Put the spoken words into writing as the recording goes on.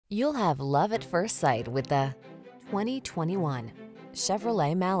You'll have love at first sight with the 2021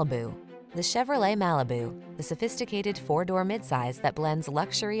 Chevrolet Malibu. The Chevrolet Malibu, the sophisticated four-door midsize that blends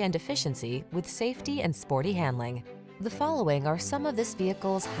luxury and efficiency with safety and sporty handling. The following are some of this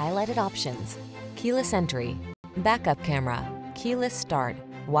vehicle's highlighted options: keyless entry, backup camera, keyless start,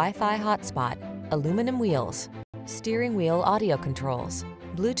 Wi-Fi hotspot, aluminum wheels, steering wheel audio controls,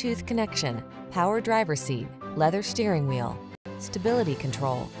 Bluetooth connection, power driver seat, leather steering wheel, stability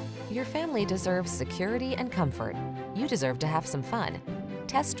control. Your family deserves security and comfort. You deserve to have some fun.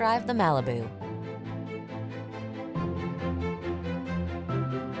 Test drive the Malibu.